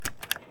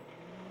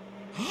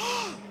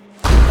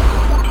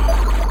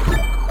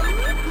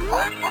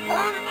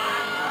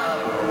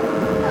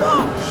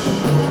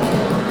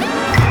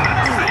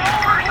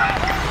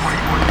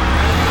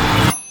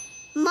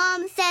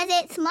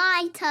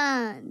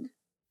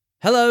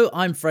Hello,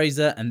 I'm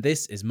Fraser, and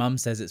this is Mum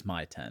Says It's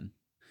My Turn.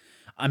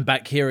 I'm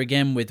back here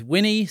again with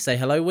Winnie. Say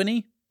hello,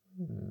 Winnie.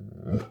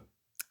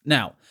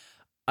 Now,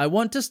 I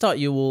want to start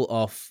you all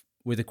off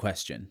with a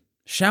question.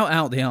 Shout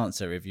out the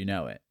answer if you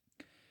know it.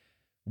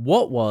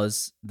 What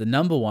was the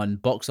number one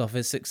box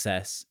office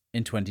success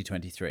in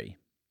 2023?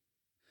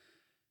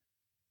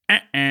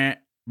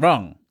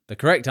 Wrong. The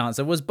correct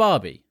answer was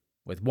Barbie,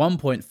 with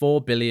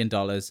 $1.4 billion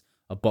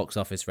of box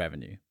office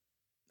revenue.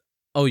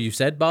 Oh, you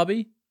said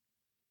Barbie?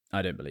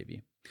 I don't believe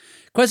you.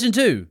 Question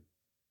 2.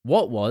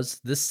 What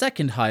was the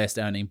second highest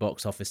earning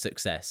box office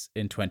success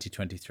in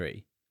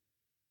 2023?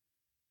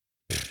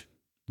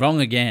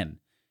 Wrong again.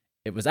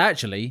 It was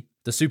actually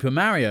the Super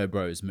Mario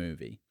Bros.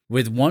 Movie,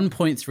 with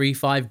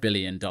 $1.35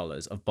 billion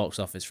of box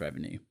office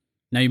revenue.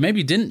 Now, you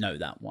maybe didn't know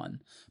that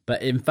one,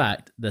 but in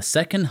fact, the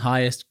second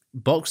highest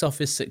box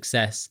office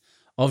success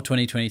of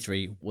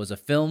 2023 was a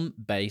film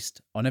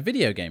based on a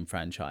video game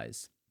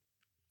franchise.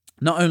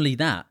 Not only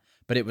that,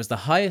 but it was the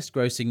highest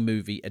grossing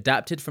movie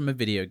adapted from a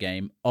video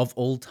game of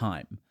all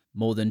time,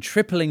 more than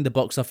tripling the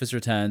box office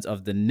returns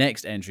of the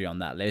next entry on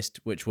that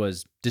list, which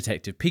was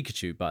Detective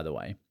Pikachu, by the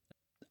way.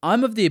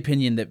 I'm of the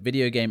opinion that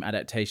video game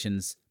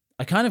adaptations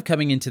are kind of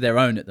coming into their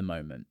own at the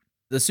moment.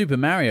 The Super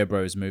Mario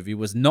Bros. Movie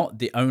was not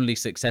the only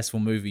successful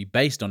movie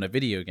based on a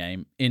video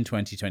game in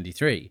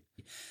 2023.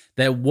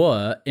 There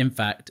were, in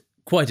fact,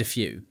 quite a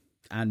few,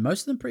 and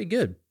most of them pretty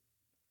good.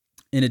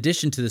 In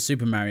addition to the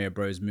Super Mario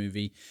Bros.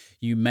 Movie,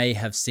 you may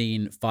have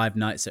seen Five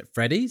Nights at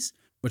Freddy's,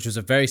 which was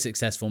a very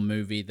successful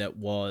movie that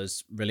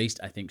was released,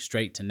 I think,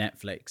 straight to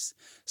Netflix,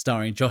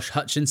 starring Josh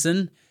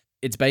Hutcherson.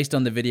 It's based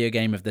on the video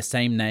game of the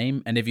same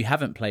name, and if you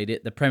haven't played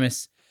it, the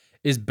premise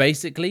is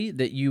basically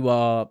that you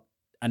are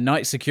a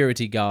night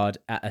security guard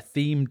at a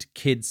themed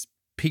kids'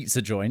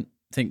 pizza joint,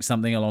 think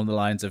something along the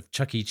lines of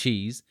Chuck E.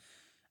 Cheese,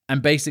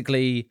 and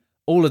basically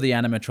all of the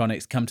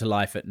animatronics come to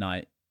life at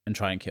night and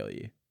try and kill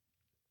you.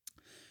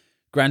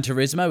 Gran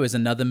Turismo is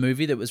another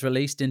movie that was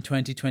released in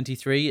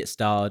 2023. It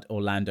starred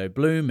Orlando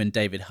Bloom and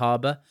David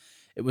Harbour.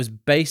 It was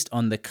based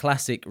on the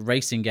classic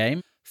racing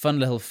game. Fun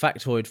little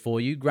factoid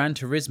for you, Gran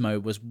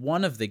Turismo was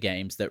one of the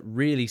games that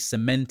really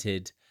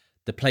cemented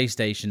the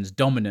PlayStation's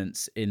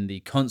dominance in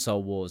the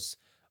console wars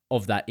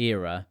of that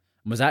era,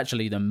 and was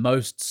actually the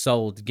most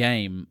sold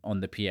game on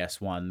the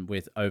PS1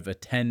 with over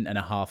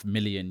 10.5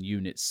 million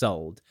units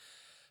sold,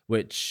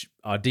 which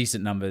are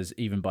decent numbers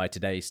even by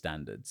today's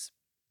standards.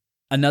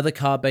 Another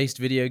car-based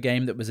video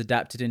game that was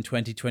adapted in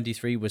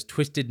 2023 was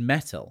Twisted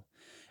Metal.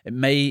 It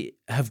may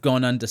have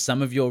gone under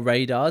some of your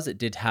radars. It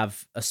did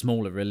have a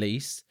smaller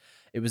release.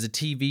 It was a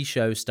TV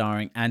show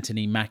starring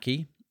Anthony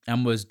Mackie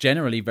and was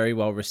generally very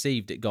well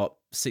received. It got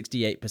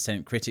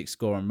 68% critic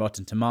score on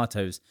Rotten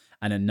Tomatoes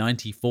and a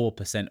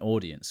 94%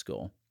 audience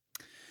score.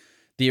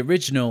 The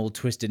original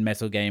Twisted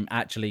Metal game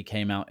actually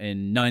came out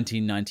in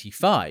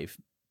 1995.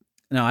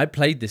 Now, I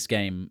played this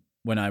game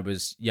when I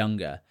was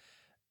younger.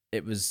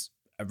 It was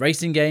a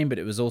racing game, but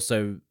it was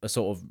also a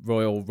sort of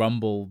Royal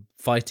Rumble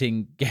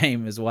fighting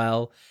game as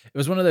well. It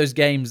was one of those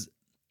games,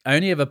 I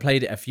only ever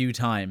played it a few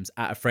times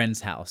at a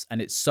friend's house,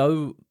 and it's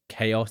so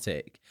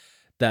chaotic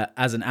that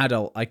as an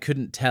adult, I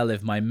couldn't tell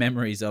if my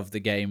memories of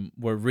the game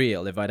were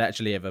real, if I'd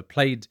actually ever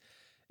played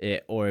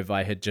it, or if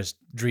I had just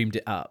dreamed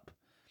it up.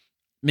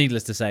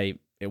 Needless to say,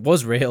 it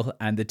was real,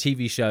 and the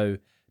TV show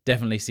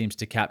definitely seems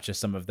to capture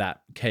some of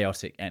that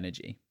chaotic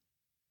energy.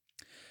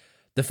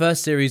 The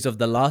first series of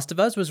The Last of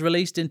Us was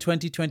released in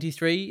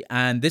 2023,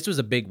 and this was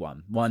a big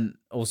one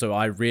also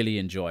I really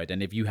enjoyed,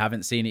 and if you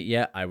haven't seen it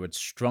yet, I would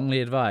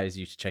strongly advise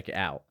you to check it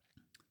out.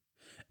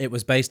 It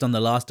was based on The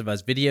Last of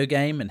Us video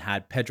game and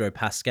had Pedro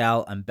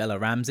Pascal and Bella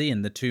Ramsey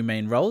in the two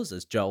main roles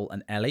as Joel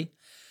and Ellie.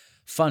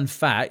 Fun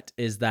fact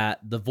is that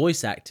the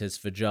voice actors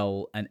for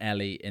Joel and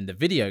Ellie in the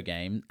video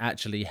game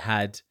actually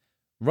had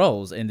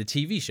roles in the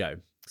TV show.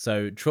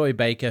 So Troy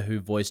Baker, who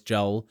voiced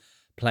Joel,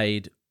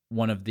 played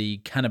one of the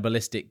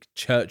cannibalistic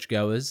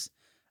churchgoers,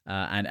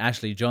 and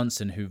Ashley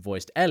Johnson, who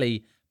voiced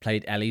Ellie,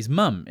 played Ellie's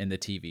mum in the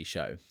TV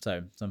show.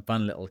 So some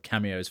fun little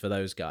cameos for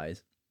those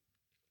guys.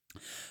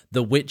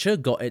 The Witcher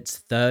got its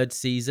third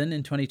season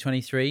in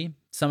 2023.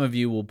 Some of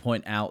you will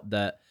point out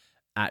that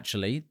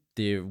actually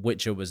The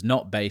Witcher was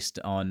not based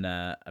on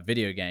a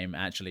video game,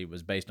 actually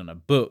was based on a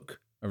book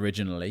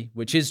originally,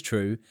 which is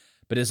true,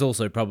 but it's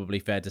also probably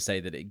fair to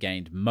say that it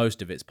gained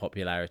most of its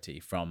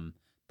popularity from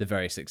the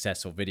very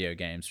successful video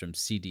games from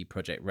CD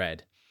Projekt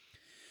Red.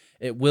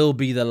 It will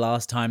be the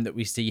last time that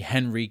we see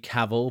Henry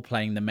Cavill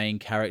playing the main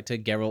character,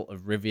 Geralt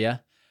of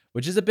Rivia,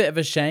 which is a bit of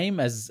a shame,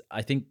 as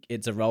I think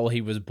it's a role he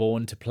was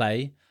born to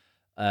play.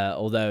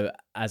 Although,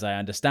 as I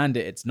understand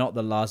it, it's not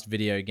the last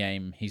video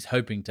game he's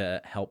hoping to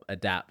help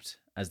adapt,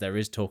 as there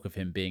is talk of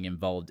him being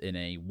involved in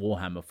a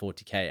Warhammer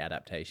 40k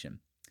adaptation.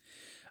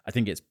 I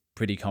think it's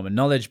pretty common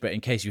knowledge, but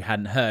in case you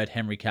hadn't heard,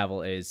 Henry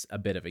Cavill is a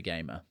bit of a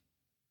gamer.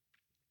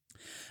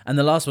 And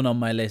the last one on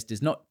my list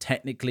is not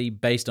technically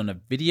based on a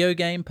video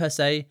game per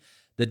se,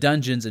 the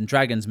Dungeons and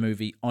Dragons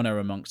movie Honor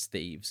Amongst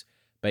Thieves,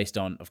 based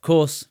on, of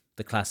course,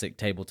 the classic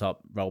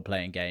tabletop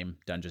role-playing game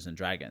Dungeons and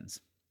Dragons.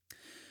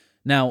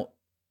 Now,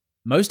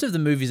 Most of the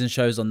movies and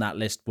shows on that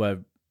list were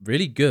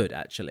really good,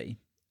 actually.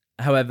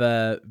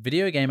 However,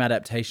 video game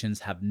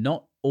adaptations have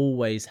not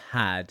always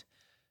had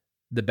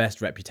the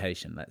best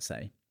reputation, let's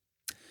say.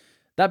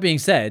 That being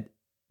said,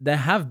 there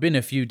have been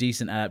a few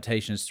decent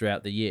adaptations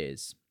throughout the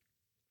years.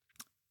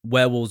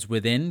 Werewolves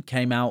Within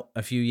came out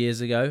a few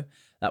years ago.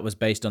 That was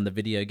based on the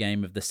video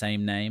game of the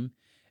same name.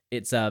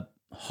 It's a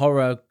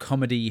horror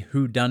comedy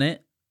whodunit.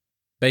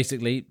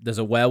 Basically, there's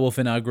a werewolf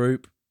in our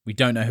group. We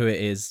don't know who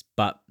it is,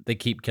 but they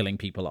keep killing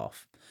people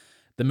off.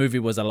 The movie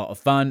was a lot of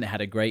fun. It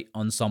had a great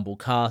ensemble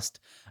cast,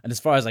 and as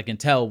far as I can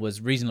tell,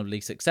 was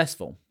reasonably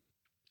successful.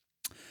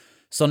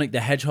 Sonic the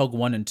Hedgehog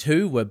 1 and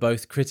 2 were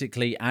both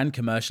critically and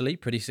commercially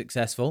pretty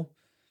successful.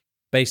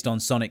 Based on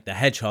Sonic the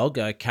Hedgehog,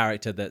 a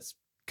character that's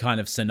kind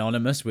of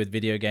synonymous with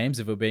video games,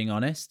 if we're being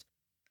honest.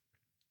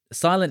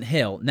 Silent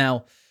Hill.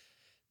 Now,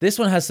 this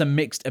one has some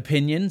mixed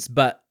opinions,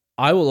 but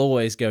I will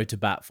always go to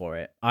bat for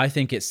it. I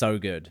think it's so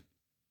good.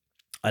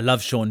 I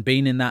love Sean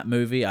Bean in that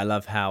movie. I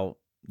love how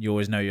you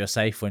always know you're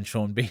safe when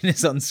Sean Bean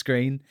is on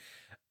screen.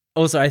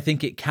 Also, I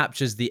think it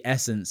captures the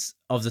essence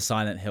of the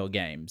Silent Hill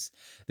games.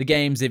 The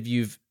games, if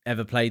you've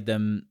ever played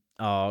them,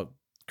 are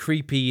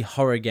creepy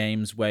horror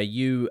games where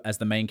you, as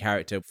the main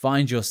character,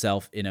 find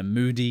yourself in a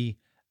moody,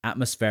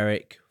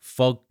 atmospheric,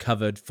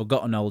 fog-covered,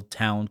 forgotten old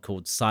town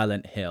called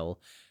Silent Hill,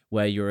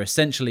 where you're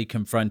essentially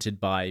confronted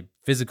by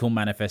physical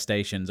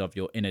manifestations of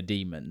your inner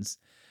demons.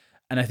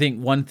 And I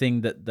think one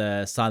thing that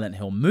the Silent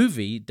Hill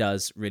movie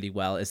does really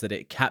well is that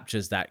it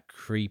captures that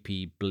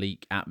creepy,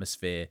 bleak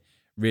atmosphere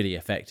really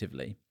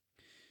effectively.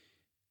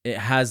 It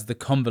has the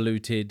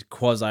convoluted,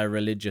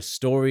 quasi-religious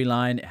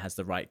storyline. It has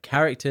the right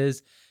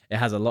characters. It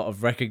has a lot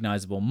of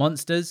recognizable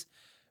monsters.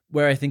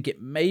 Where I think it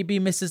maybe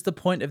misses the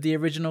point of the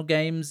original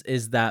games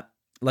is that,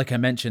 like I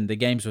mentioned, the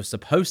games were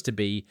supposed to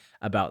be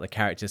about the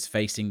characters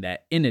facing their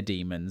inner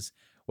demons,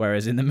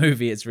 whereas in the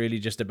movie, it's really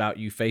just about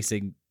you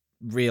facing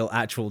real,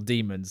 actual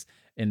demons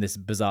in this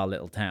bizarre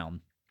little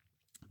town.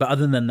 But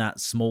other than that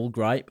small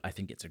gripe, I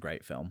think it's a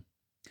great film.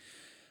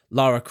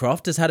 Lara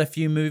Croft has had a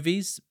few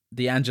movies.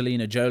 The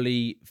Angelina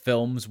Jolie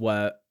films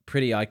were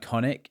pretty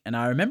iconic, and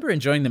I remember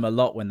enjoying them a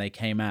lot when they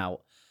came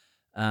out.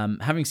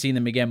 Having seen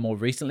them again more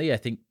recently, I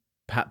think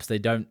perhaps they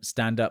don't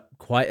stand up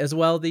quite as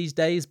well these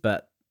days,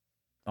 but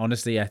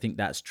honestly, I think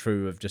that's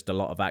true of just a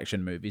lot of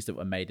action movies that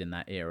were made in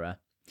that era.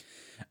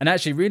 And I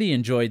actually really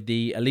enjoyed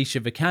the Alicia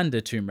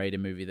Vikander Tomb Raider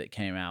movie that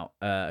came out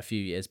a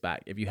few years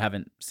back. If you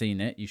haven't seen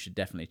it, you should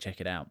definitely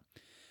check it out.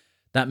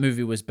 That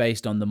movie was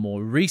based on the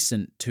more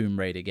recent Tomb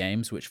Raider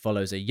games, which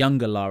follows a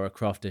younger Lara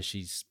Croft as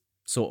she's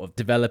sort of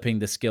developing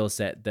the skill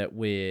set that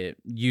we're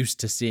used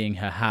to seeing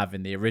her have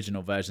in the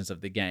original versions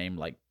of the game,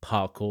 like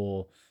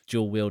parkour,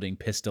 dual-wielding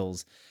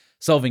pistols,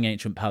 solving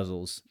ancient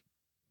puzzles,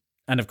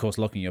 and of course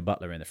locking your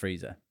butler in the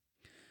freezer.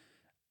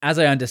 As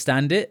I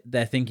understand it,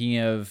 they're thinking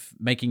of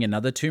making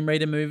another Tomb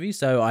Raider movie,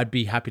 so I'd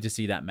be happy to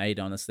see that made,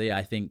 honestly.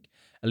 I think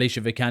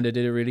Alicia Vikander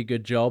did a really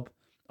good job.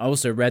 I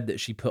also read that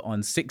she put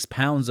on 6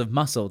 pounds of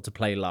muscle to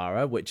play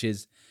Lara, which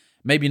is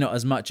maybe not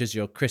as much as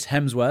your Chris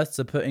Hemsworths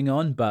are putting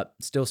on, but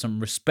still some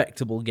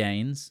respectable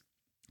gains.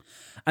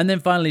 And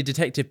then finally,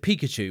 Detective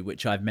Pikachu,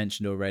 which I've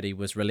mentioned already,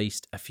 was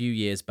released a few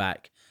years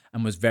back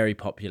and was very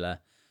popular.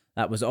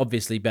 That was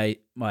obviously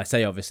well, I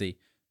say obviously,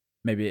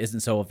 maybe it isn't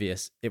so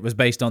obvious. It was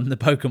based on the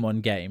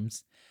Pokemon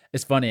games.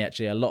 It's funny,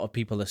 actually, a lot of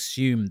people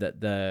assume that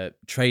the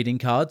trading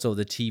cards or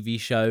the TV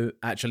show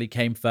actually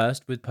came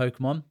first with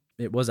Pokemon.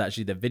 It was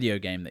actually the video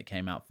game that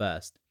came out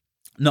first.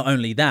 Not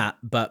only that,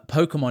 but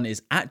Pokemon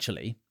is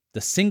actually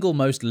the single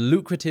most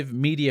lucrative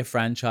media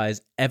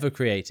franchise ever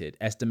created,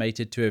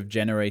 estimated to have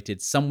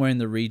generated somewhere in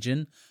the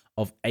region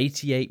of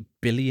 $88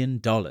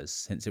 billion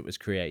since it was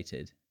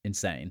created.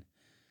 Insane.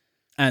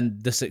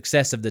 And the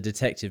success of the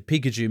Detective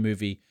Pikachu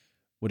movie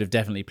would have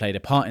definitely played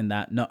a part in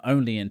that, not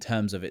only in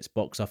terms of its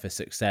box office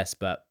success,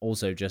 but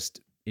also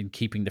just in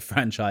keeping the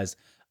franchise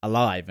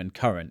alive and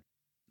current.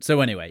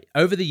 So anyway,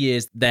 over the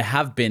years, there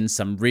have been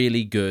some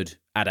really good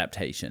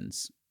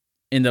adaptations.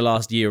 In the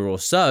last year or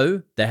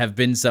so, there have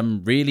been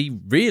some really,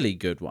 really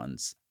good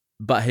ones.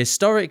 But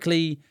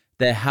historically,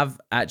 there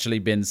have actually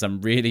been some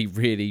really,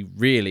 really,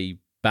 really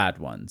bad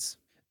ones.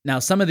 Now,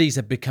 some of these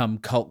have become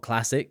cult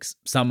classics.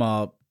 Some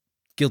are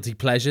guilty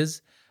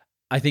pleasures.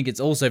 I think it's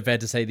also fair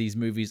to say these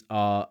movies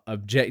are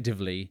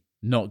objectively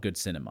not good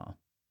cinema.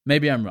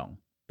 Maybe I'm wrong,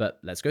 but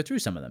let's go through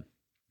some of them.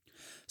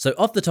 So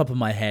off the top of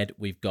my head,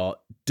 we've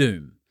got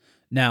Doom.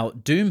 Now,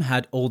 Doom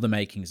had all the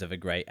makings of a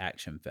great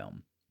action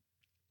film.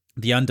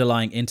 The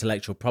underlying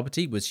intellectual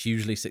property was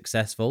hugely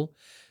successful.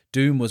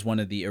 Doom was one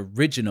of the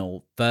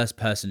original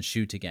first-person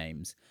shooter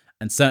games,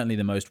 and certainly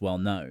the most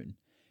well-known.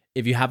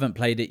 If you haven't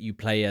played it, you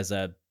play as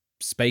a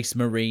space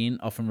marine,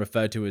 often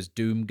referred to as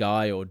Doom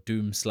Guy or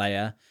Doom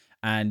Slayer,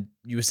 and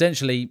you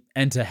essentially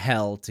enter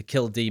hell to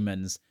kill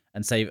demons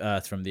and save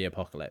Earth from the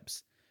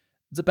apocalypse.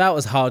 It's about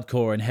as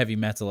hardcore and heavy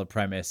metal a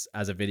premise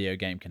as a video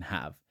game can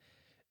have.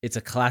 It's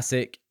a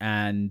classic,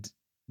 and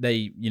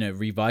they,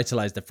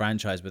 revitalized the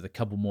franchise with a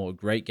couple more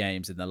great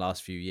games in the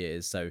last few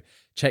years, so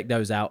check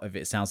those out if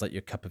it sounds like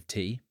your cup of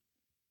tea.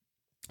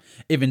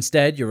 If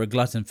instead you're a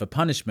glutton for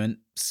punishment,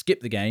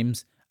 skip the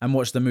games and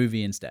watch the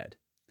movie instead.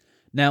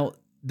 Now,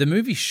 the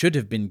movie should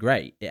have been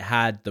great. It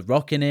had The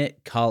Rock in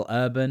it, Carl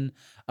Urban,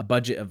 a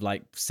budget of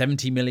like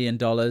 $70 million,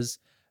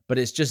 but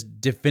it's just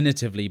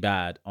definitively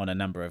bad on a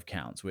number of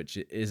counts, which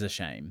is a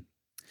shame.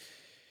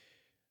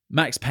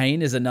 Max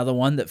Payne is another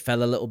one that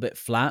fell a little bit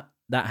flat.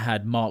 That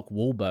had Mark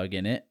Wahlberg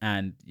in it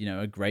and,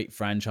 a great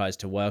franchise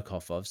to work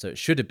off of, so it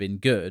should have been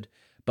good,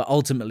 but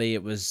ultimately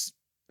it was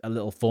a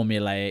little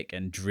formulaic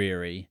and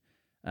dreary.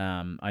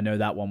 I know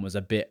that one was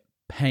a bit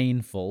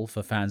painful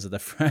for fans of the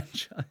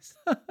franchise.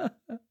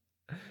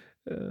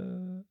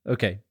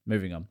 Okay,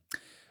 moving on.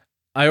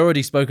 I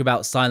already spoke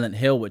about Silent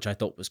Hill, which I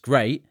thought was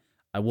great.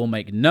 I will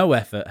make no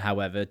effort,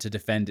 however, to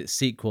defend its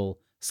sequel,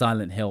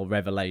 Silent Hill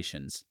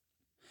Revelations.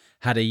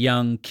 Had a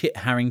young Kit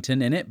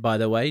Harington in it, by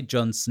the way,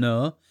 Jon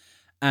Snow,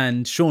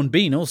 and Sean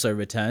Bean also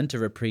returned to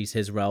reprise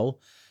his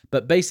role.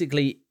 But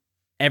basically,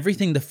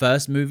 everything the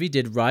first movie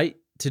did right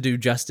to do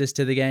justice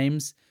to the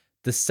games,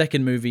 the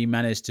second movie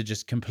managed to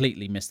just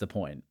completely miss the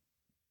point.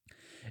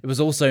 It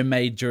was also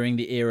made during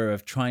the era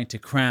of trying to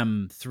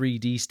cram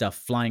 3D stuff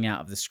flying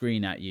out of the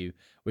screen at you,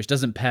 which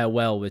doesn't pair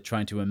well with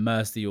trying to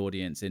immerse the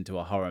audience into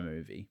a horror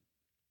movie.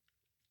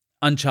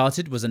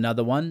 Uncharted was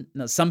another one.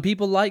 Now, some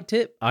people liked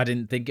it. I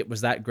didn't think it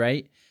was that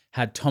great.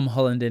 Had Tom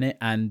Holland in it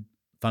and,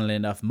 funnily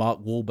enough,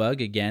 Mark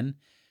Wahlberg again.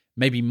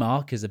 Maybe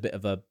Mark is a bit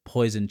of a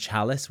poison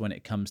chalice when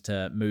it comes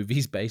to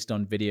movies based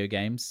on video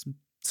games.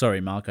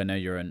 Sorry, Mark, I know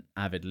you're an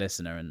avid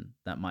listener and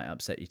that might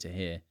upset you to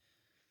hear.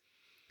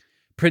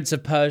 Prince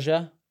of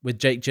Persia with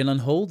Jake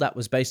Gyllenhaal, that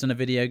was based on a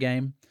video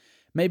game.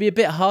 Maybe a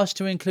bit harsh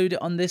to include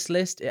it on this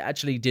list. It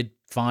actually did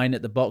fine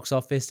at the box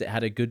office. It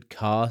had a good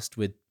cast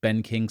with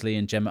Ben Kingsley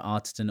and Gemma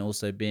Arterton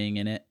also being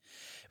in it.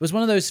 It was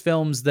one of those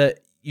films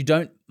that you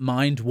don't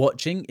mind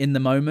watching in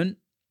the moment,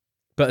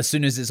 but as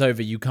soon as it's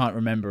over, you can't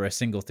remember a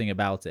single thing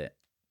about it.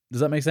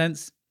 Does that make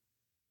sense?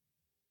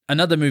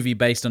 Another movie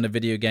based on a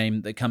video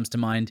game that comes to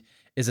mind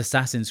is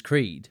Assassin's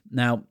Creed.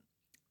 Now,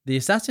 the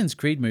Assassin's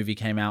Creed movie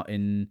came out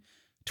in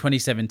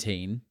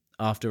 2017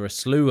 after a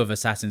slew of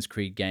Assassin's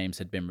Creed games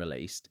had been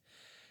released.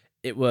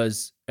 It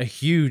was a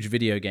huge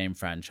video game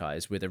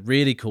franchise with a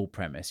really cool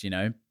premise,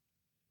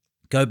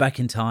 Go back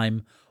in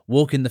time,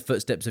 walk in the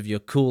footsteps of your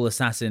cool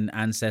assassin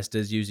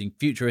ancestors using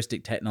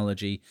futuristic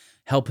technology,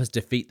 help us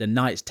defeat the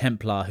Knights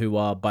Templar, who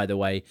are, by the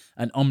way,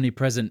 an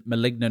omnipresent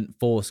malignant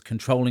force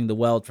controlling the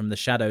world from the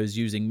shadows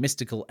using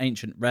mystical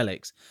ancient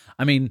relics.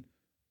 I mean,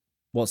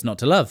 what's not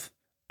to love?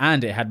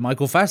 And it had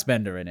Michael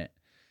Fassbender in it.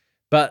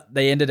 But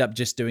they ended up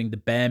just doing the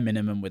bare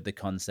minimum with the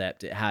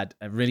concept. It had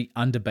a really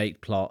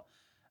underbaked plot.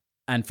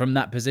 And from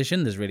that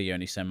position, there's really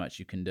only so much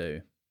you can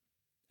do.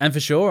 And for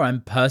sure,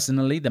 I'm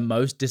personally the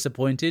most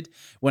disappointed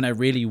when I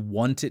really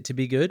want it to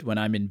be good, when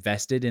I'm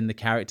invested in the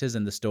characters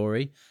and the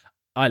story.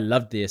 I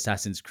loved the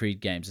Assassin's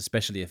Creed games,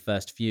 especially the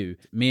first few.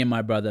 Me and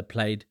my brother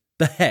played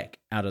the heck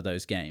out of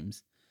those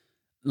games.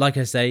 Like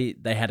I say,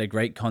 they had a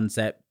great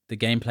concept. The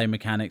gameplay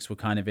mechanics were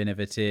kind of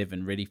innovative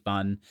and really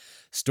fun.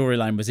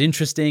 Storyline was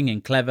interesting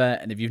and clever.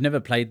 And if you've never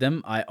played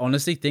them, I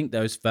honestly think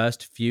those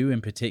first few in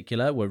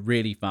particular were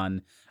really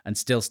fun and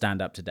still stand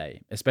up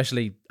today.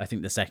 Especially, I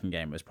think the second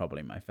game was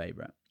probably my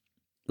favorite.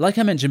 Like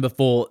I mentioned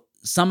before,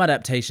 some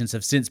adaptations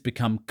have since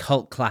become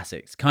cult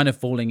classics, kind of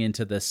falling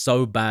into the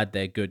so bad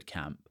they're good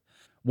camp.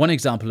 One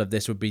example of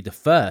this would be the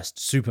first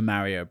Super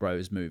Mario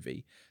Bros.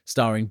 Movie,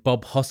 starring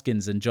Bob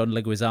Hoskins and John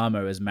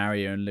Leguizamo as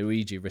Mario and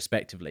Luigi,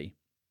 respectively.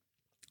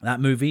 That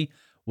movie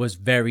was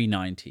very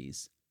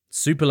 90s.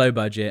 Super low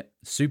budget,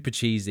 super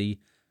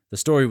cheesy. The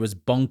story was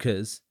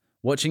bonkers.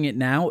 Watching it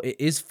now, it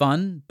is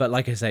fun, but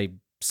like I say,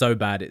 so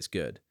bad it's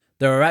good.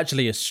 There are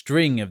actually a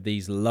string of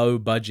these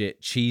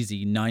low-budget,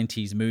 cheesy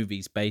 90s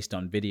movies based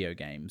on video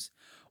games.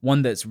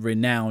 One that's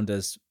renowned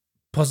as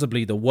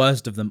possibly the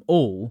worst of them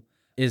all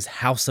is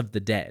House of the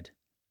Dead.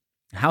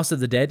 House of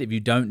the Dead, if you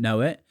don't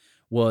know it,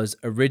 was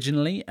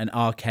originally an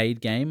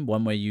arcade game,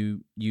 one where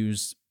you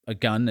use a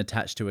gun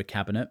attached to a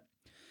cabinet.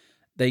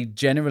 They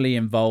generally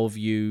involve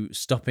you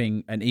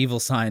stopping an evil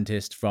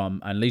scientist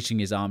from unleashing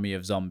his army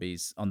of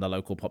zombies on the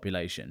local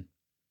population.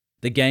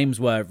 The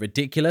games were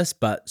ridiculous,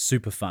 but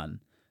super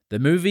fun. The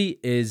movie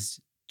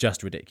is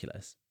just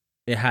ridiculous.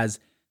 It has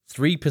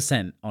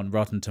 3% on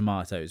Rotten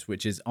Tomatoes,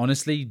 which is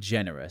honestly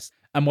generous.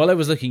 And while I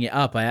was looking it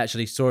up, I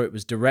actually saw it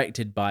was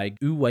directed by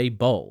Uwe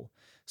Boll.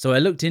 So I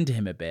looked into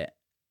him a bit.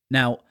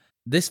 Now,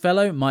 this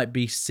fellow might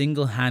be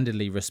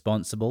single-handedly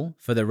responsible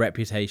for the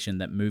reputation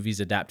that movies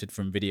adapted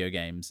from video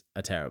games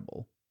are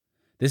terrible.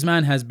 This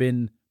man has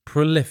been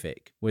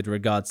prolific with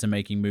regards to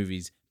making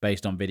movies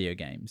based on video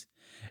games.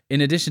 In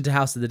addition to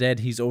House of the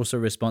Dead, he's also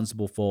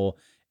responsible for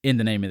In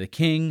the Name of the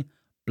King,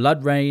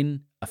 Blood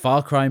Rain, a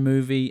Far Cry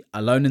movie,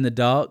 Alone in the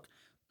Dark.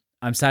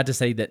 I'm sad to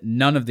say that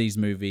none of these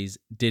movies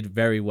did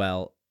very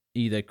well,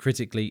 either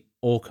critically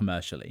or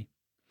commercially.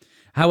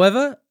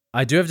 However,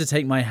 I do have to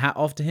take my hat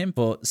off to him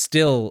for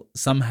still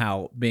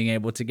somehow being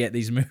able to get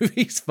these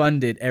movies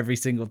funded every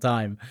single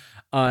time.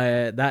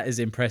 That is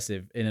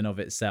impressive in and of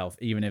itself,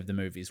 even if the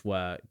movies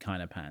were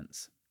kind of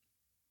pants.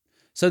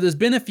 So there's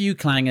been a few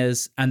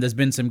clangers and there's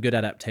been some good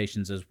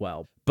adaptations as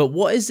well. But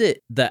what is it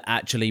that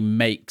actually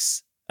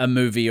makes a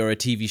movie or a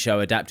TV show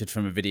adapted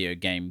from a video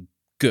game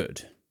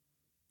good?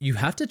 You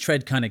have to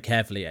tread kind of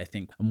carefully, I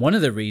think. And one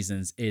of the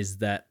reasons is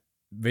that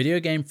video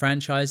game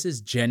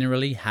franchises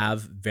generally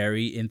have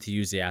very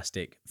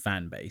enthusiastic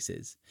fan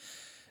bases.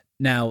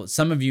 Now,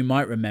 some of you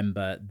might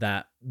remember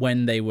that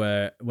when they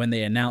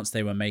announced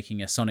they were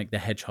making a Sonic the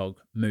Hedgehog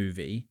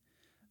movie,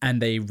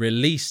 and they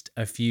released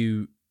a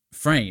few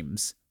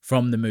frames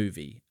from the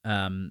movie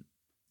in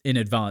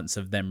advance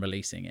of them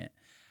releasing it.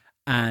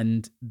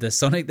 And the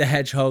Sonic the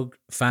Hedgehog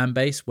fan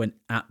base went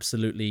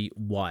absolutely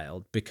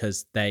wild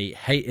because they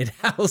hated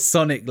how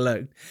Sonic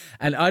looked.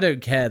 And I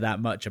don't care that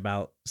much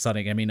about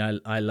Sonic. I mean,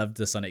 I loved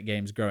the Sonic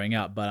games growing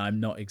up, but I'm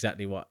not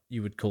exactly what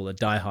you would call a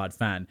diehard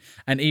fan.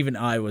 And even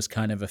I was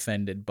kind of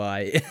offended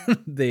by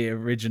the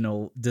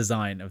original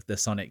design of the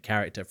Sonic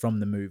character from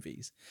the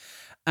movies.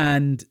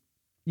 And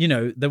you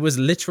know, there was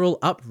literal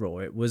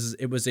uproar. It was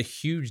a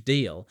huge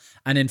deal.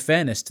 And in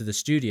fairness to the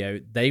studio,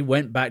 they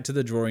went back to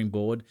the drawing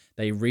board.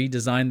 They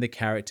redesigned the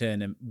character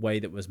in a way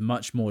that was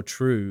much more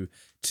true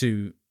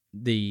to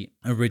the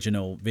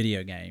original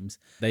video games.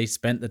 They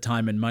spent the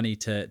time and money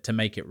to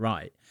make it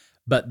right.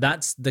 But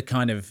that's the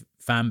kind of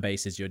fan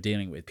bases you're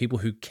dealing with, people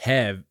who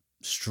care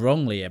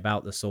strongly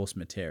about the source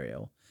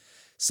material.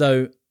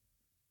 So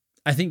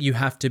I think you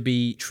have to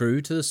be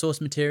true to the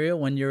source material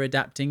when you're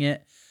adapting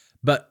it.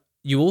 But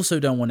you also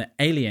don't want to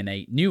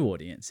alienate new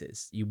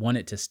audiences. You want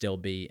it to still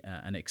be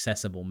an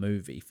accessible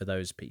movie for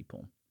those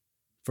people.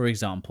 For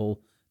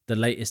example, the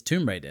latest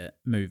Tomb Raider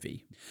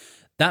movie.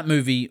 That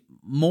movie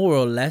more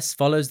or less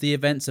follows the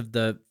events of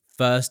the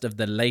first of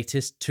the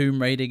latest Tomb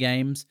Raider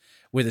games,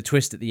 with a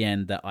twist at the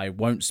end that I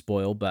won't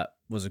spoil, but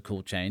was a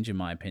cool change in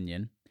my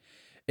opinion.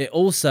 It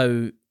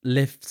also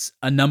lifts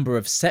a number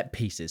of set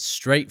pieces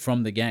straight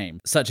from the game,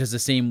 such as a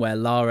scene where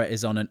Lara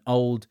is on an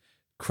old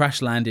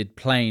crash-landed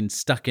plane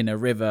stuck in a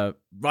river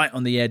right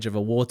on the edge of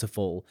a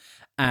waterfall,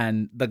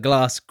 and the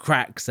glass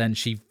cracks and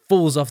she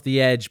falls off the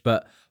edge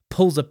but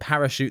pulls a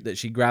parachute that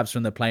she grabs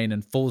from the plane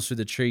and falls through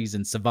the trees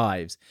and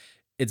survives.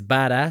 It's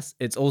badass.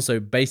 It's also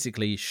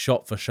basically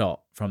shot for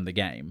shot from the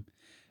game,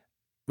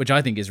 which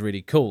I think is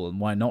really cool, and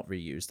why not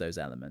reuse those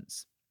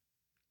elements?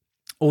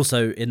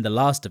 Also, in The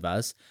Last of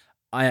Us,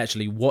 I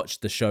actually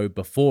watched the show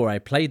before I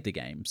played the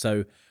game,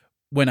 so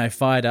when I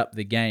fired up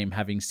the game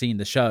having seen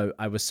the show,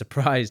 I was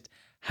surprised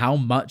how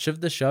much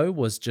of the show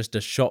was just a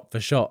shot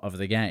for shot of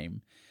the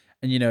game.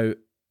 And, you know,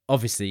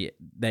 obviously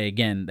they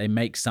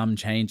make some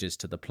changes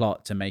to the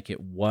plot to make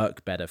it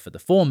work better for the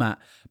format,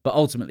 but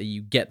ultimately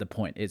you get the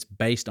point. It's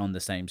based on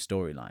the same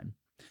storyline.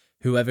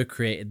 Whoever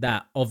created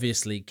that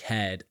obviously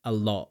cared a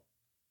lot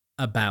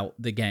about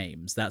the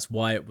games. That's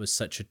why it was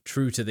such a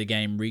true to the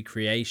game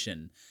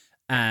recreation.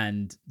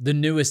 And the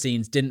newer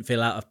scenes didn't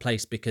feel out of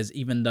place because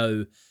even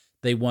though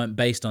they weren't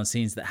based on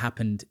scenes that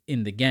happened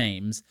in the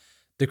games,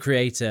 the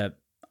creator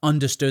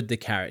understood the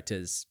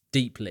characters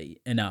deeply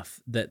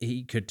enough that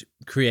he could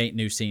create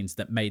new scenes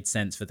that made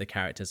sense for the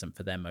characters and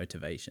for their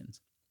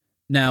motivations.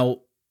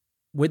 Now,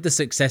 with the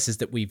successes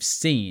that we've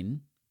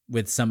seen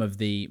with some of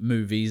the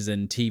movies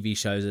and TV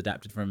shows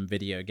adapted from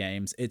video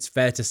games, it's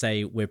fair to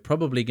say we're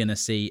probably going to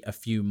see a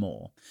few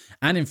more.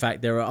 And in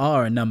fact, there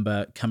are a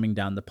number coming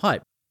down the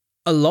pipe.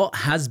 A lot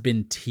has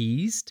been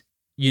teased.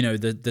 You know,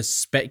 the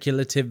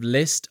speculative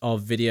list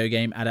of video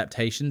game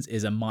adaptations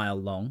is a mile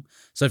long.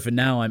 So for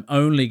now, I'm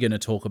only going to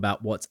talk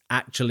about what's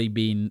actually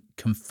been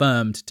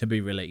confirmed to be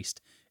released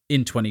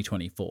in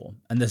 2024.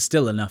 And there's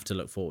still enough to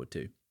look forward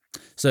to.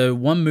 So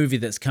one movie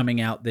that's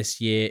coming out this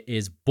year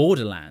is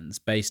Borderlands,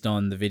 based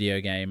on the video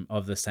game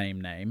of the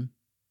same name.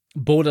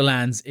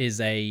 Borderlands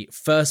is a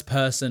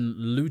first-person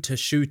looter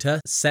shooter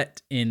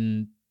set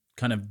in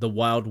kind of the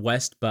Wild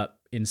West, but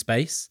in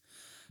space.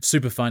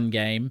 Super fun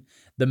game.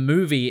 The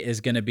movie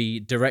is going to be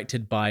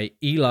directed by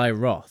Eli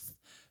Roth,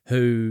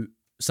 who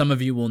some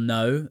of you will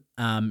know.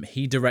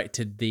 He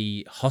directed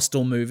the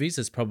Hostel movies.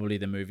 It's probably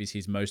the movies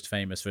he's most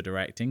famous for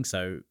directing.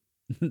 So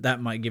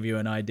that might give you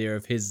an idea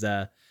of his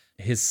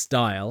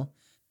style.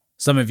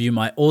 Some of you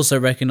might also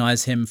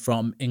recognize him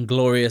from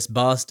Inglourious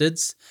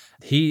Bastards.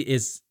 He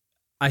is,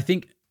 I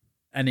think,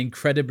 an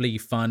incredibly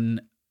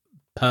fun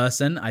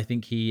person. I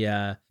think he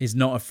is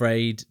not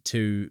afraid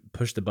to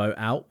push the boat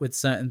out with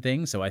certain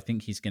things. So I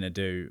think he's going to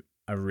do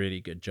a really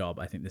good job.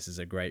 I think this is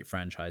a great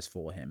franchise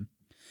for him.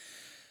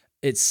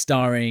 It's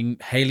starring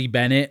Haley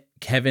Bennett,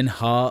 Kevin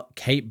Hart,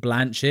 Cate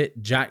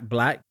Blanchett, Jack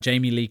Black,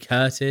 Jamie Lee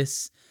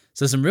Curtis.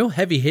 So some real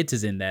heavy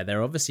hitters in there.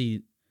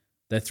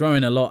 They're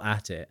throwing a lot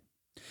at it.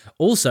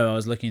 Also, I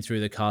was looking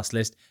through the cast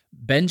list.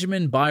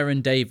 Benjamin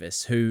Byron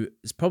Davis, who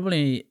is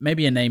probably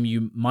maybe a name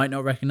you might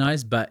not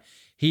recognize, but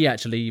he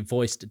actually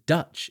voiced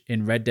Dutch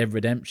in Red Dead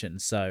Redemption.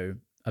 So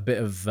a bit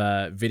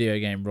of video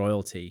game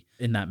royalty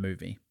in that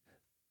movie.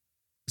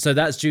 So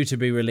that's due to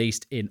be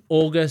released in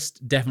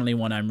August. Definitely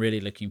one I'm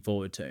really looking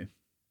forward to.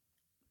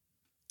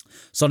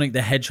 Sonic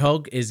the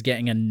Hedgehog is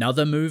getting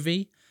another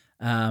movie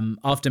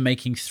after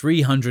making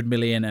 $300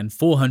 million and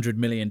 $400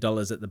 million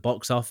at the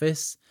box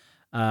office.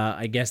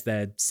 I guess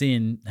they're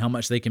seeing how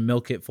much they can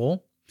milk it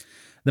for.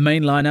 The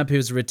main lineup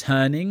is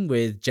returning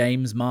with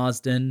James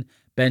Marsden,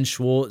 Ben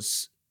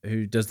Schwartz,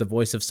 who does the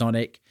voice of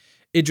Sonic.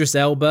 Idris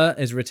Elba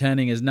is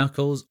returning as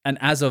Knuckles, and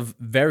as of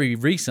very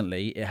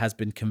recently, it has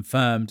been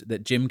confirmed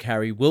that Jim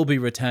Carrey will be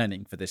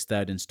returning for this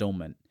third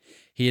installment.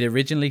 He had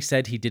originally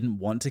said he didn't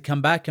want to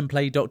come back and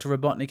play Dr.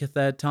 Robotnik a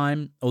third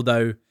time,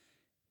 although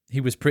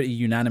he was pretty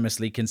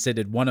unanimously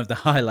considered one of the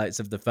highlights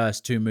of the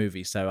first two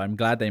movies, so I'm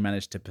glad they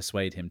managed to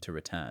persuade him to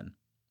return.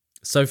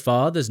 So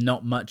far, there's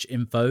not much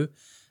info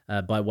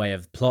by way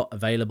of plot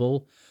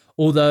available,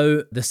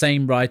 although the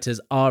same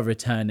writers are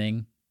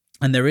returning,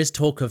 and there is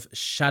talk of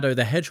Shadow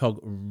the Hedgehog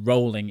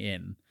rolling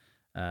in.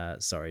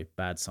 Sorry,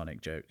 bad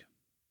Sonic joke.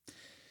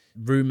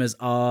 Rumors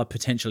are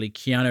potentially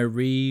Keanu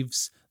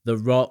Reeves, The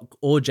Rock,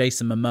 or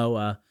Jason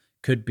Momoa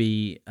could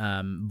be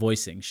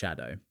voicing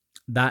Shadow.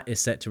 That is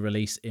set to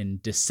release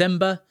in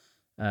December,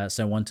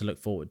 so one to look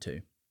forward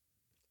to.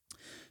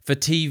 For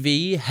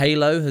TV,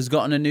 Halo has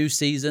gotten a new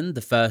season.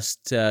 The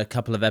first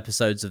couple of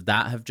episodes of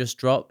that have just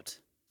dropped.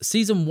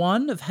 Season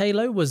 1 of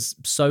Halo was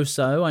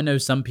so-so. I know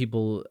some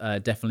people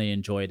definitely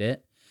enjoyed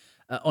it.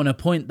 On a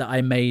point that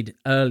I made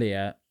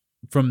earlier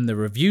from the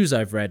reviews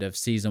I've read of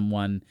Season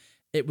 1,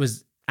 it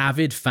was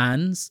avid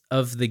fans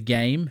of the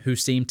game who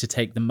seemed to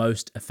take the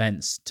most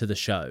offense to the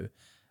show.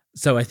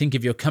 So I think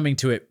if you're coming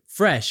to it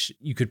fresh,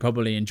 you could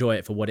probably enjoy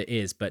it for what it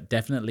is, but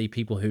definitely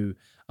people who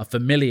are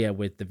familiar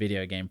with the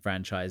video game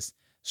franchise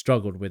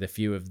struggled with a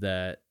few of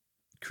the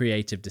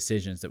creative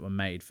decisions that were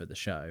made for the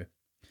show.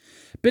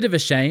 Bit of a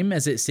shame,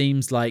 as it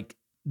seems like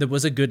there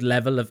was a good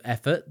level of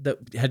effort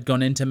that had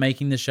gone into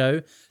making the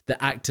show.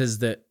 The actors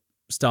that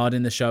starred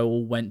in the show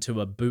all went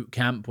to a boot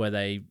camp where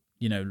they,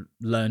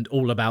 learned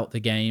all about the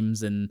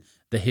games and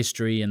the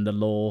history and the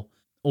lore.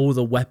 All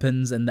the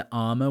weapons and the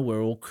armor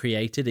were all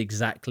created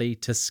exactly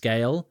to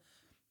scale.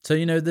 So,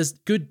 there's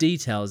good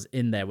details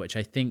in there, which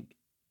I think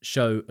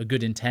show a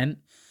good intent.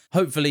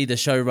 Hopefully the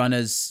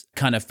showrunners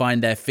kind of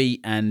find their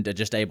feet and are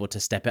just able to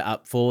step it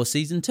up for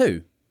season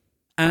 2.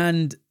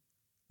 And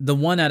the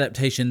one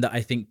adaptation that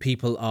I think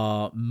people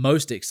are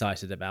most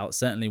excited about,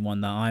 certainly one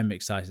that I'm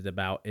excited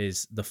about,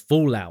 is the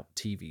Fallout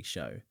TV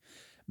show.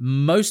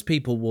 Most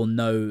people will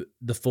know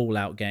the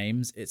Fallout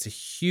games. It's a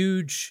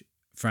huge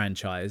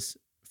franchise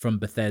from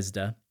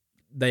Bethesda.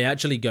 They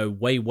actually go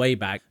way, way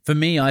back. For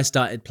me, I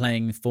started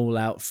playing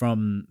Fallout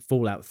from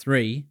Fallout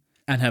 3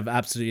 and have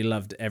absolutely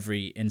loved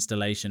every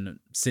installation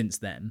since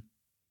then.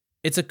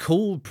 It's a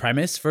cool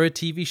premise for a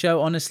TV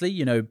show,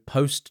 honestly.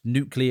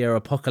 Post-nuclear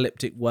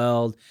apocalyptic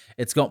world.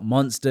 It's got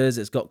monsters.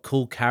 It's got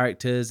cool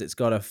characters. It's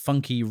got a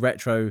funky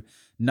retro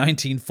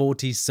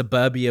 1940s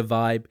suburbia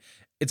vibe.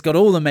 It's got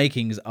all the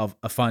makings of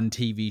a fun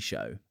TV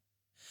show.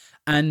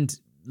 And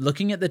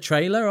looking at the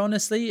trailer,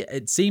 honestly,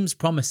 it seems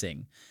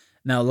promising.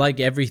 Now, like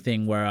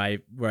everything where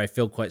I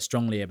feel quite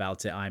strongly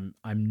about it, I'm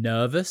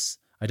nervous.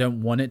 I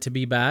don't want it to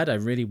be bad. I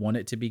really want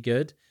it to be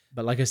good.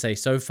 But like I say,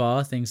 so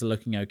far, things are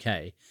looking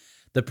okay.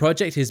 The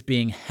project is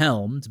being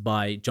helmed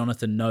by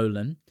Jonathan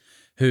Nolan,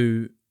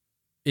 who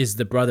is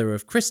the brother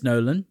of Chris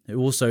Nolan, who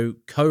also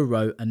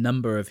co-wrote a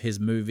number of his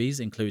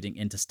movies, including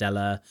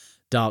Interstellar,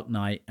 Dark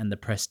Knight, and The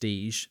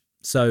Prestige.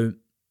 So,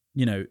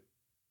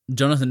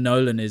 Jonathan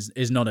Nolan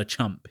is not a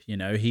chump.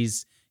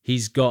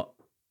 He's got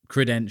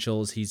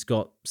credentials, he's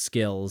got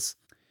skills.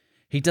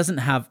 He doesn't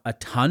have a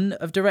ton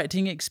of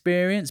directing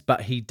experience,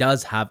 but he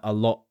does have a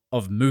lot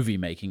of movie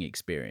making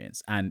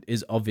experience and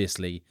is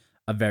obviously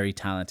a very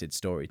talented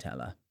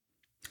storyteller.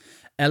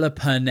 Ella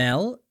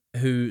Purnell,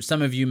 who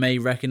some of you may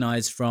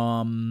recognize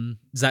from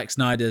Zack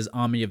Snyder's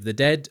Army of the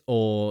Dead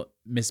or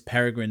Miss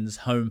Peregrine's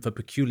Home for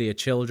Peculiar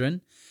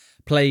Children,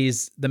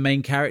 plays the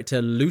main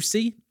character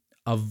Lucy,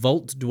 a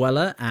vault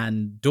dweller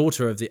and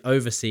daughter of the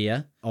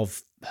overseer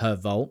of her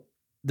vault.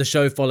 The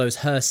show follows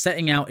her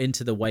setting out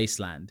into the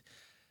wasteland.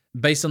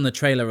 Based on the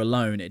trailer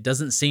alone, it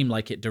doesn't seem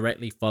like it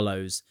directly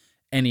follows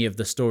any of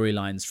the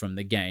storylines from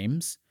the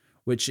games,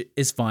 which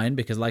is fine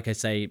because, like I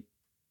say,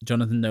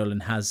 Jonathan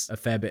Nolan has a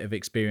fair bit of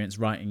experience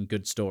writing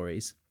good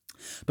stories.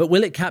 But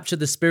will it capture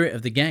the spirit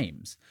of the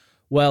games?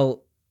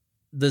 Well,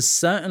 there's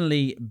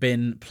certainly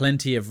been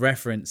plenty of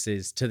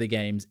references to the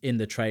games in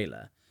the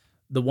trailer.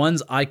 The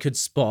ones I could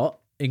spot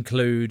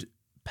include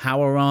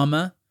Power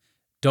Armor,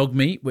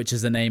 Dogmeat, which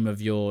is the name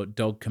of your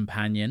dog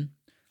companion.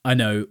 I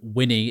know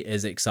Winnie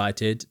is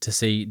excited to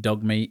see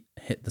Dogmeat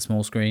hit the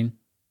small screen.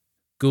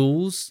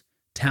 Ghouls,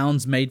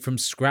 towns made from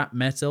scrap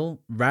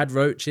metal, rad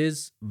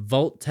roaches,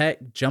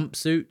 Vault-Tec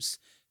jumpsuits,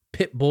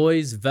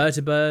 Pip-Boys,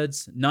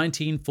 vertibirds,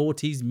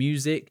 1940s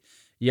music,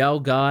 Yao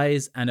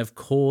Guys, and of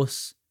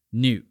course,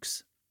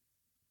 nukes.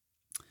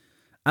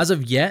 As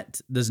of yet,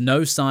 there's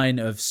no sign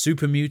of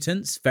super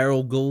mutants,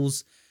 feral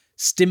ghouls,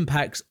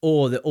 Stimpaks,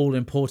 or the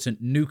all-important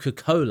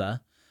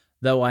Nuka-Cola,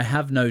 though I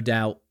have no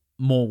doubt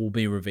more will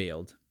be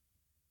revealed.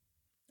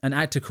 An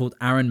actor called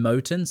Aaron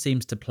Moten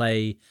seems to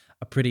play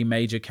a pretty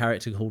major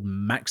character called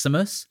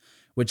Maximus,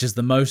 which is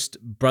the most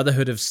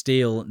Brotherhood of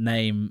Steel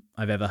name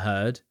I've ever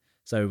heard,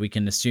 so we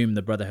can assume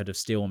the Brotherhood of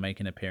Steel will make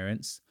an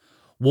appearance.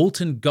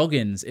 Walton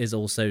Goggins is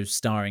also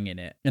starring in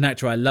it, an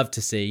actor I love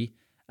to see.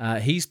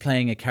 He's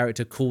playing a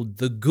character called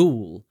the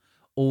Ghoul,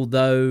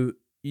 although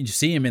you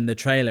see him in the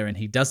trailer and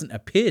he doesn't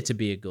appear to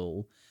be a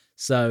ghoul.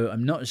 So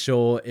I'm not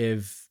sure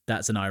if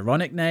that's an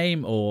ironic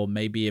name or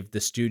maybe if the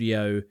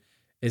studio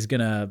is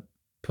going to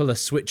pull a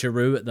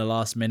switcheroo at the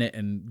last minute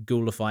and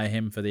ghoulify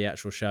him for the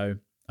actual show.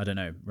 I don't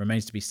know.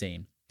 Remains to be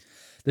seen.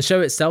 The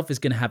show itself is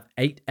going to have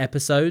 8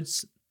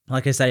 episodes.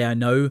 Like I say, I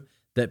know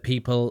that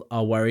people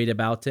are worried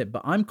about it,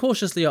 but I'm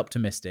cautiously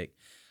optimistic.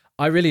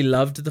 I really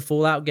loved the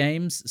Fallout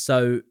games,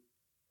 so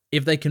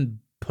if they can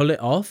pull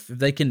it off, if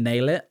they can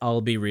nail it,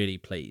 I'll be really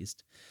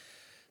pleased.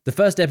 The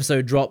first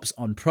episode drops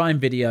on Prime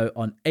Video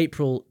on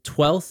April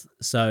 12th,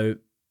 so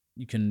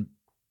you can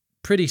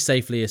pretty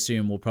safely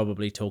assume we'll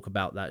probably talk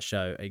about that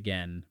show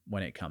again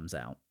when it comes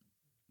out.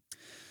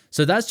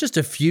 So that's just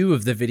a few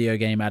of the video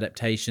game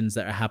adaptations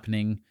that are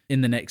happening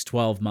in the next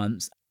 12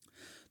 months.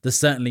 There's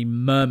certainly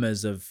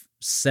murmurs of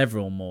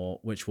several more,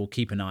 which we'll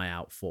keep an eye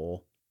out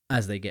for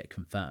as they get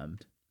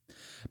confirmed.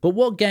 But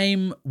what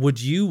game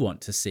would you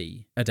want to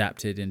see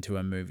adapted into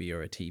a movie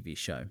or a TV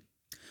show?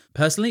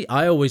 Personally,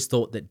 I always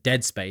thought that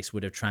Dead Space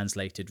would have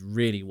translated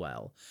really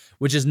well,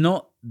 which is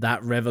not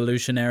that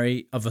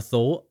revolutionary of a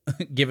thought,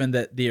 given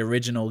that the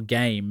original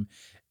game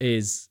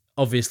is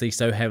obviously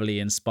so heavily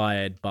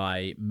inspired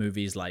by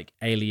movies like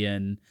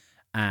Alien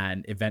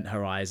and Event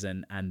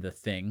Horizon and The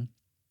Thing.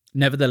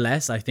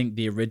 Nevertheless, I think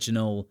the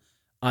original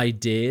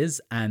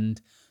ideas and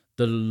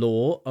the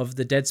lore of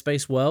the Dead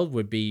Space world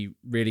would be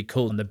really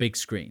cool on the big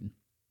screen.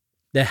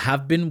 There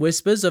have been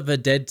whispers of a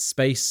Dead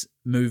Space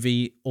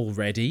movie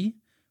already,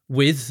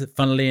 with,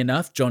 funnily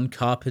enough, John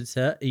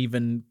Carpenter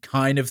even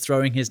kind of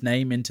throwing his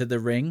name into the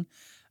ring.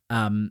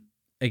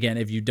 Again,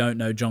 if you don't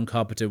know, John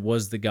Carpenter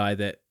was the guy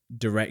that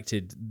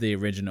directed the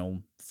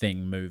original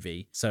Thing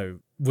movie, so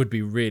would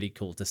be really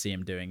cool to see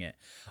him doing it.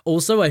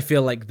 Also, I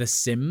feel like The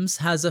Sims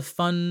has a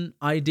fun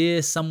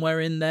idea somewhere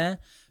in there.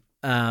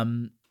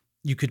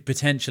 You could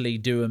potentially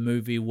do a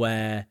movie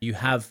where you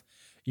have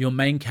your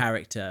main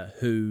character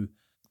who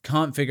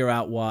can't figure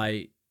out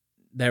why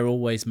they're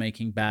always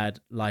making bad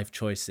life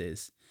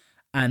choices.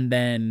 And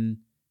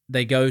then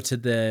they go to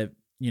the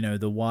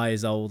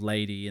wise old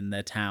lady in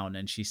their town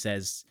and she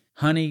says,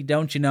 "Honey,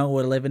 don't you know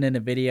we're living in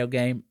a video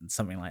game?"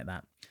 Something like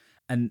that.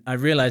 And I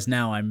realize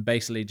now I'm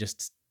basically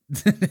just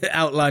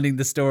outlining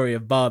the story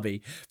of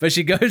Barbie. But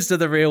she goes to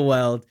the real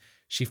world.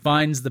 She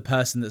finds the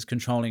person that's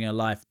controlling her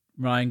life.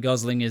 Ryan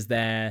Gosling is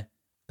there.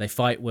 They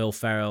fight Will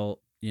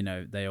Ferrell.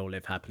 They all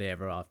live happily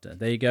ever after.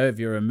 There you go. If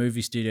you're a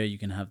movie studio, you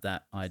can have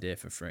that idea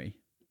for free.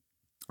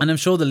 And I'm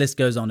sure the list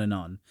goes on and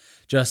on.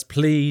 Just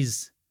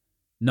please,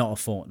 not a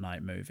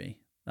Fortnite movie.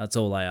 That's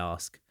all I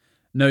ask.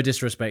 No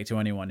disrespect to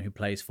anyone who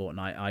plays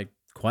Fortnite. I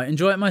quite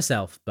enjoy it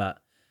myself,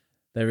 but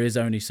there is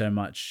only so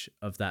much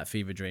of that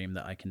fever dream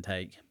that I can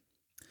take.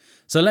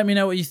 So let me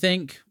know what you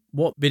think.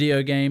 What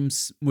video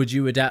games would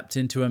you adapt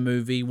into a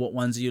movie? What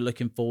ones are you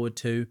looking forward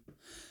to?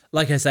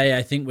 Like I say,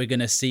 I think we're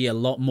going to see a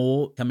lot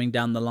more coming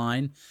down the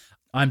line.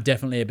 I'm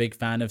definitely a big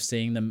fan of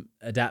seeing them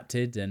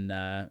adapted. And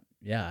I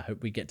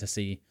hope we get to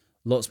see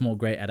lots more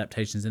great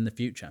adaptations in the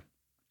future.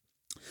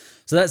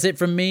 So that's it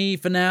from me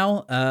for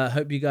now.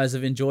 Hope you guys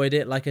have enjoyed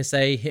it. Like I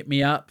say, hit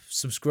me up,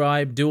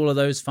 subscribe, do all of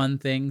those fun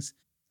things.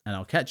 And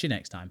I'll catch you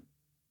next time.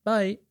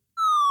 Bye.